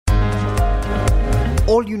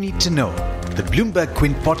all you need to know. The Bloomberg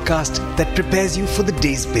Quint podcast that prepares you for the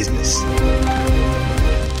day's business.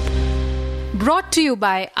 Brought to you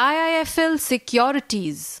by IIFL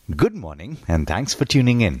Securities. Good morning and thanks for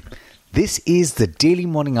tuning in. This is the daily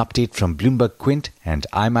morning update from Bloomberg Quint and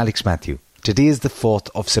I'm Alex Matthew. Today is the 4th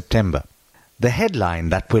of September. The headline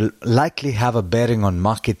that will likely have a bearing on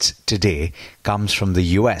markets today comes from the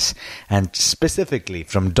US and specifically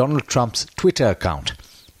from Donald Trump's Twitter account.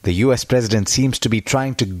 The US president seems to be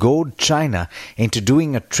trying to goad China into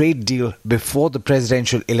doing a trade deal before the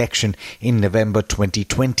presidential election in November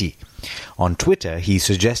 2020. On Twitter, he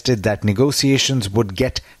suggested that negotiations would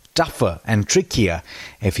get tougher and trickier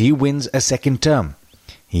if he wins a second term.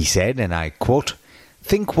 He said, and I quote,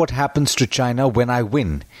 "Think what happens to China when I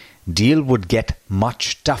win. Deal would get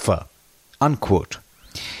much tougher." Unquote.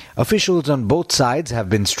 Officials on both sides have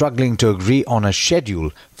been struggling to agree on a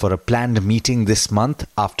schedule for a planned meeting this month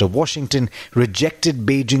after Washington rejected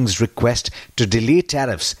Beijing's request to delay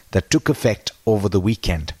tariffs that took effect over the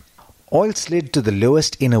weekend. Oil slid to the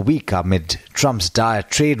lowest in a week amid Trump's dire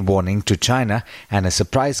trade warning to China and a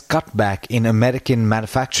surprise cutback in American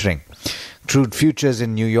manufacturing. Crude futures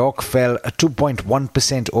in New York fell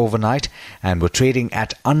 2.1% overnight and were trading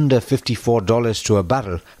at under $54 to a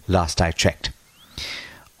barrel last I checked.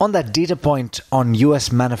 On that data point on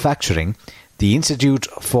U.S. manufacturing, the Institute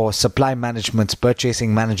for Supply Management's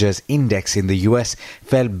Purchasing Managers Index in the U.S.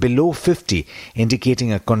 fell below 50,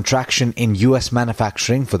 indicating a contraction in U.S.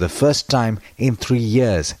 manufacturing for the first time in 3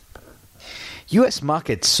 years. U.S.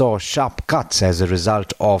 markets saw sharp cuts as a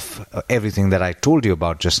result of everything that I told you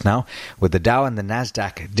about just now, with the Dow and the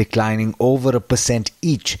Nasdaq declining over 1%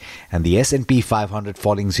 each and the S&P 500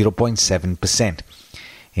 falling 0.7%.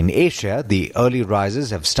 In Asia, the early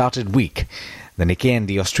rises have started weak. The Nikkei and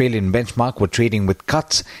the Australian benchmark were trading with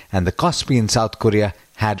cuts, and the Kospi in South Korea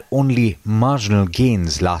had only marginal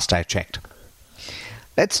gains last I checked.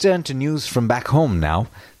 Let's turn to news from back home now.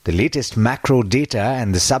 The latest macro data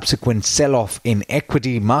and the subsequent sell-off in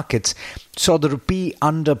equity markets saw the rupee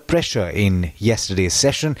under pressure in yesterday's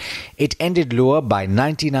session. It ended lower by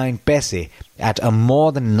 99 paise at a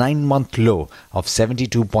more than 9-month low of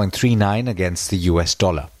 72.39 against the US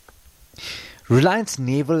dollar. Reliance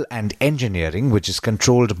Naval and Engineering, which is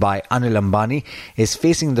controlled by Anil Ambani, is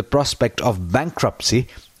facing the prospect of bankruptcy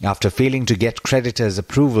after failing to get creditors'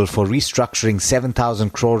 approval for restructuring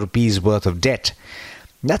 7,000 crore rupees worth of debt.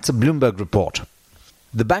 That's a Bloomberg report.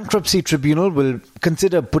 The Bankruptcy Tribunal will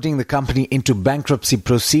consider putting the company into bankruptcy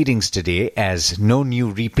proceedings today as no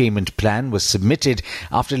new repayment plan was submitted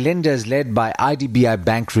after lenders led by IDBI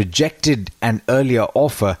Bank rejected an earlier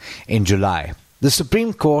offer in July. The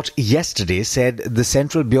Supreme Court yesterday said the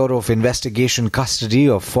Central Bureau of Investigation custody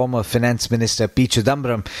of former Finance Minister P.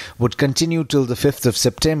 Chidambaram would continue till the 5th of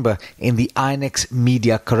September in the INX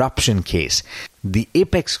media corruption case. The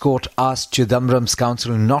Apex Court asked Chidambaram's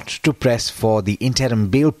counsel not to press for the interim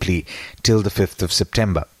bail plea till the 5th of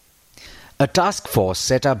September. A task force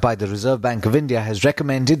set up by the Reserve Bank of India has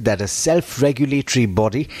recommended that a self-regulatory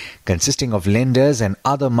body consisting of lenders and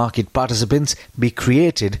other market participants be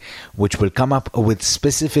created, which will come up with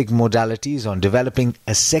specific modalities on developing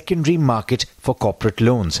a secondary market for corporate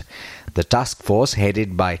loans. The task force,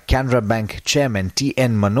 headed by Canara Bank Chairman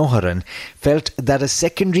T.N. Manoharan, felt that a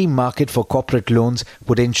secondary market for corporate loans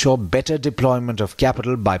would ensure better deployment of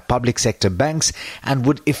capital by public sector banks and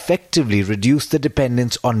would effectively reduce the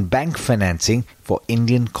dependence on bank financing for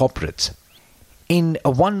Indian corporates. In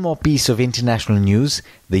one more piece of international news,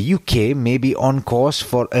 the UK may be on course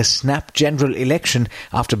for a snap general election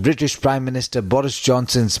after British Prime Minister Boris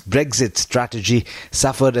Johnson's Brexit strategy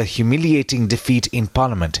suffered a humiliating defeat in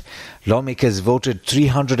Parliament. Lawmakers voted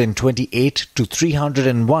 328 to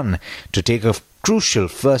 301 to take a crucial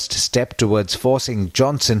first step towards forcing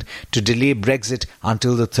Johnson to delay Brexit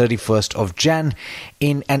until the 31st of Jan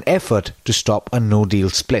in an effort to stop a no-deal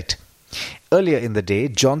split. Earlier in the day,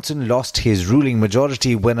 Johnson lost his ruling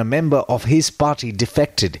majority when a member of his party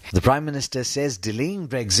defected. The Prime Minister says delaying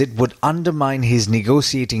Brexit would undermine his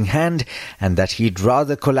negotiating hand and that he'd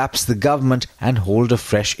rather collapse the government and hold a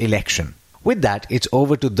fresh election. With that, it's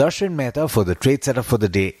over to Darshan Mehta for the trade setup for the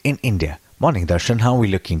day in India. Morning, Darshan. How are we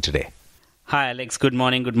looking today? Hi Alex, good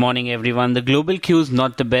morning everyone. The global cues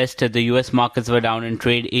not the best. The US markets were down in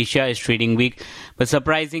trade. Asia is trading weak. But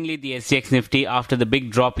surprisingly, the SGX Nifty, after the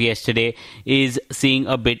big drop yesterday, is seeing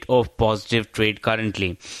a bit of positive trade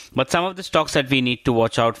currently. But some of the stocks that we need to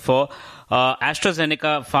watch out for.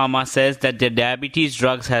 AstraZeneca Pharma says that their diabetes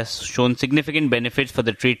drugs has shown significant benefits for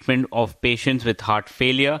the treatment of patients with heart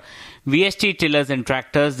failure. VST tillers and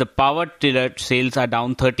tractors, the power tiller sales are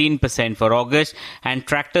down 13% for August and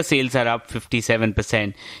tractor sales are up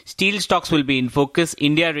 57%. Steel stocks will be in focus.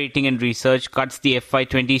 India Rating and Research cuts the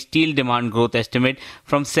FY20 steel demand growth estimate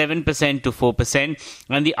from 7% to 4%,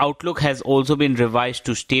 and the outlook has also been revised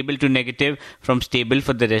to stable to negative from stable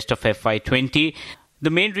for the rest of FY20. The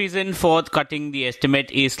main reason for cutting the estimate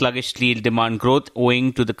is sluggish steel demand growth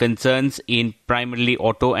owing to the concerns in primarily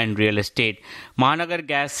auto and real estate. Mahanagar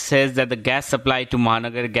Gas says that the gas supply to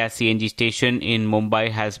Mahanagar Gas CNG station in Mumbai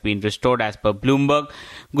has been restored as per Bloomberg.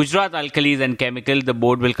 Gujarat Alkalis and Chemical, the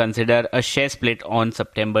board will consider a share split on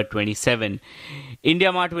September 27.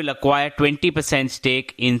 IndiaMart will acquire 20%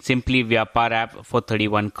 stake in Simply Vyapar app for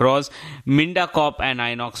 31 crores. Minda Corp and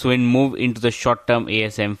Inox Wind move into the short-term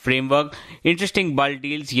ASM framework. Interesting bulk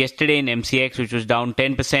deals yesterday in MCX, which was down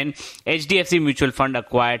 10%. HDFC Mutual Fund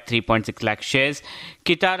acquired 3.6 lakh shares.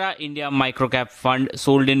 Kitara India Microcap Fund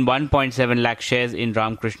sold in 1.7 lakh shares in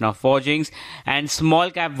Ramkrishna Forgings, and Small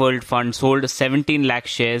Cap World Fund sold 17 lakh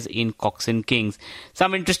shares in Cox & Kings.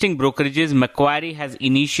 Some interesting brokerages. Macquarie has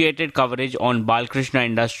initiated coverage on Balkrishna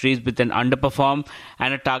Industries with an underperform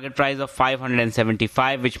and a target price of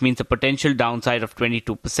 575, which means a potential downside of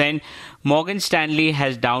 22%. Morgan Stanley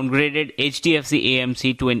has downgraded HDFC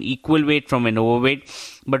AMC to an equal weight from an overweight,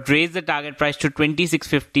 but raised the target price to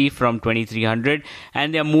 2650 from 2300,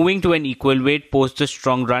 and they are moving to an equal weight post a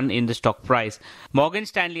strong run in the stock price. Morgan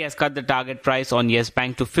Stanley has cut the target price on Yes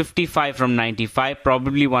Bank to 55 from 95,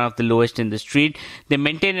 probably one of the lowest in the street. They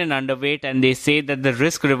maintain an underweight and they say that the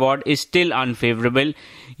risk reward is still unfavorable.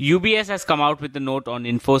 UBS has come out with a note on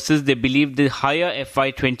Infosys. They believe the higher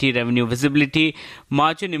FY20 revenue visibility,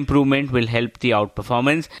 margin improvement will help the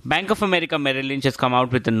outperformance. Bank of America Merrill Lynch has come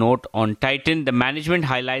out with a note on Titan. The management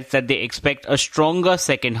highlights that they expect a stronger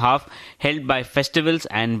second half held by festivals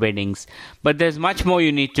and weddings. But there's much more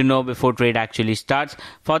you need to know before trade actually starts.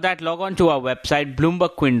 For that, log on to our website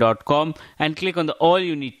bloombergquint.com and click on the All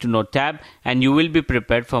You Need to Know tab, and you will be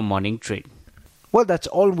prepared for morning trade. Well, that's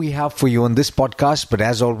all we have for you on this podcast, but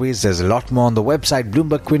as always, there's a lot more on the website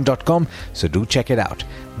bloombergquint.com, so do check it out.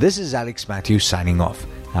 This is Alex Matthews signing off.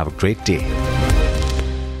 Have a great day.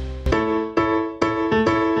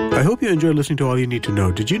 I hope you enjoyed listening to All You Need to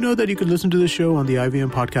Know. Did you know that you could listen to the show on the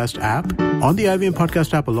IVM Podcast app? On the IVM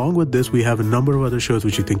Podcast app, along with this, we have a number of other shows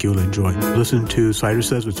which you think you'll enjoy. Listen to Cyrus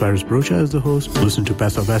Says with Cyrus Brocha as the host. Listen to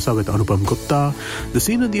Paisa Vaisa with Anupam Gupta. The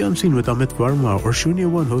Scene and the Unseen with Amit Verma, or Shunya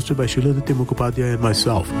One hosted by Shiladitya Mukhopadhyay and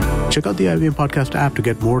myself. Check out the IVM Podcast app to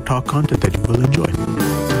get more talk content that you will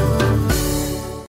enjoy.